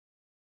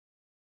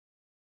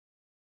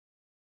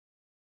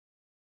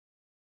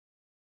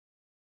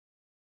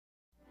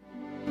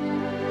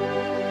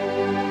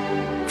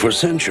For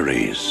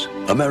centuries,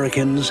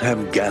 Americans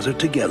have gathered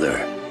together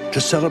to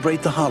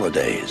celebrate the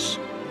holidays,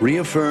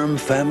 reaffirm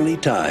family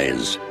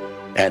ties,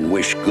 and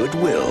wish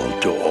goodwill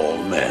to all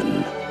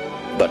men.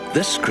 But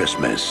this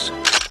Christmas,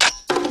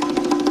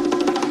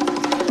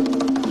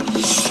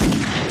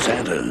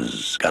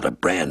 Santa's got a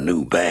brand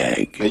new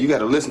bag. Now you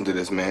gotta listen to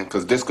this, man,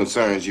 because this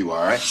concerns you,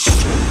 all right?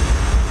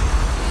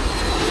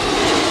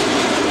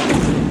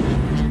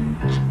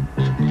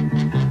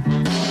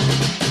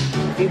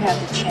 If you had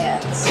the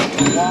chance to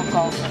walk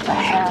off with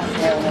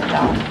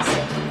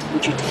 $500,000,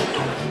 would you take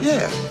it?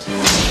 Yeah.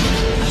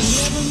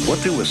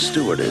 What do a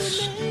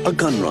stewardess, a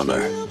gun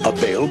runner, a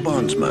bail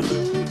bondsman,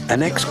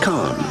 an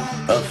ex-con,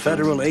 a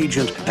federal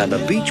agent, and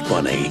a beach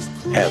bunny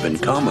have in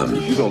common?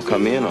 If you're gonna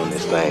come in on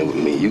this thing with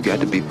me, you got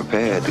to be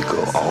prepared to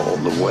go all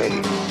the way.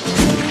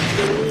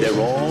 They're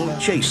all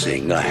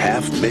chasing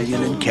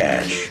 $500,000 in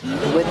cash.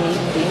 It wouldn't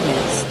even be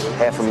missed.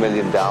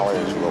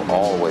 $500,000 will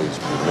always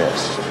be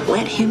missed.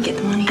 Let him get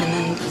the money and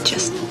then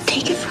just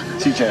take it from him.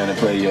 She trying to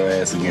play your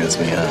ass against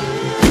me, huh?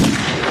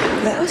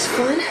 That was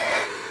fun.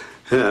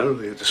 Yeah, I don't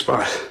be at the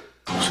spot.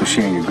 So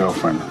she ain't your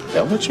girlfriend. Is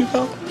that what you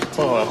felt?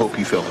 Oh, I hope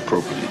you felt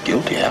appropriately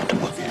guilty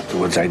afterwards.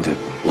 Afterwards, I did.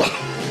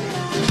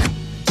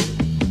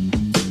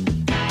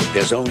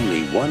 There's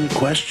only one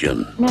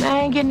question. Man, I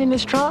ain't getting in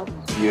this trunk.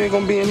 You ain't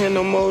gonna be in here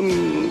no more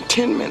than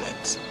 10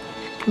 minutes.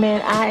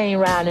 Man, I ain't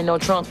riding in no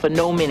trunk for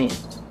no minute.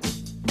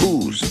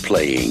 Who's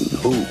playing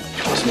who?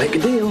 Let's make a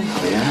deal.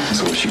 Yeah?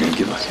 So what's she gonna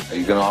give us? Are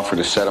you gonna offer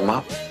to set him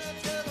up?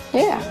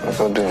 Yeah. Let's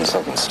go doing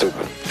something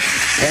stupid.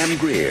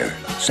 Grier,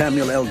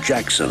 Samuel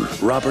L.Jackson,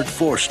 Robert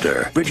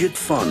Forster, Bridget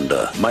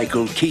Fonda,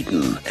 Michael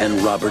Keaton, and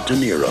Robert De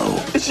Niro.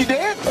 Is she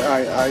dead?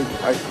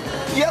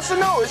 Yes or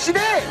no? Is she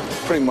dead?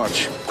 Pretty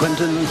much.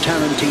 Quentin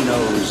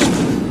Tarantino's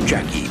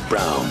Jackie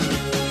Brown.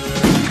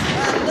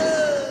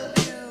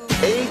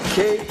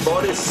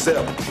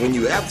 AK-47. When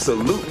you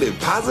absolutely,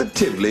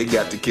 positively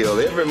got to kill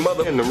every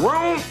mother in the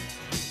room,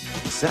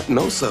 except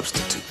no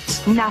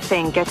substitutes.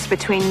 Nothing gets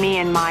between me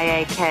and my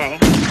AK.